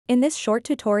In this short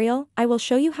tutorial, I will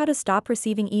show you how to stop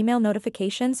receiving email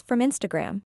notifications from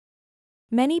Instagram.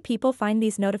 Many people find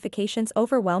these notifications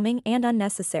overwhelming and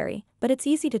unnecessary, but it's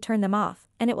easy to turn them off,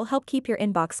 and it will help keep your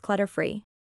inbox clutter-free.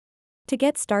 To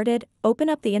get started, open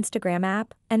up the Instagram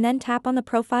app, and then tap on the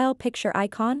profile picture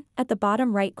icon at the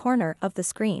bottom right corner of the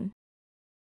screen.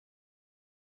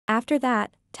 After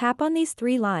that, tap on these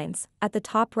three lines at the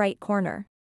top right corner.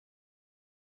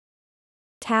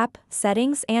 Tap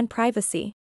Settings and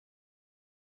Privacy.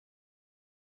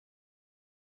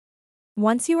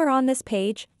 Once you are on this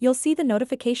page, you'll see the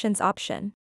Notifications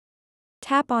option.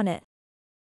 Tap on it.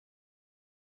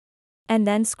 And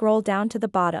then scroll down to the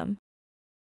bottom.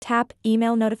 Tap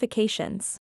Email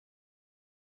Notifications.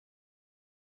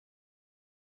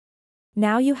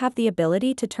 Now you have the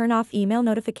ability to turn off email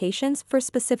notifications for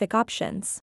specific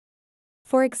options.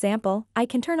 For example, I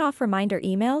can turn off reminder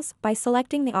emails by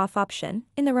selecting the Off option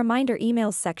in the Reminder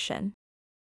Emails section.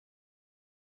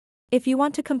 If you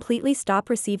want to completely stop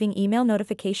receiving email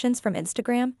notifications from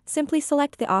Instagram, simply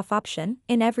select the Off option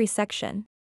in every section.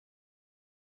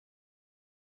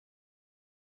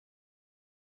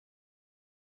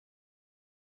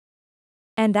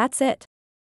 And that's it.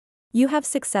 You have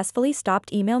successfully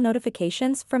stopped email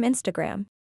notifications from Instagram.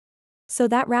 So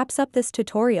that wraps up this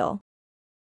tutorial.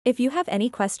 If you have any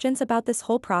questions about this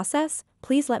whole process,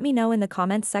 please let me know in the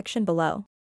comments section below.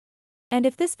 And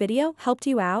if this video helped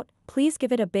you out, please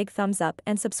give it a big thumbs up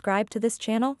and subscribe to this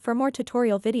channel for more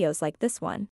tutorial videos like this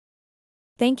one.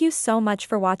 Thank you so much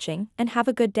for watching and have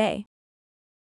a good day.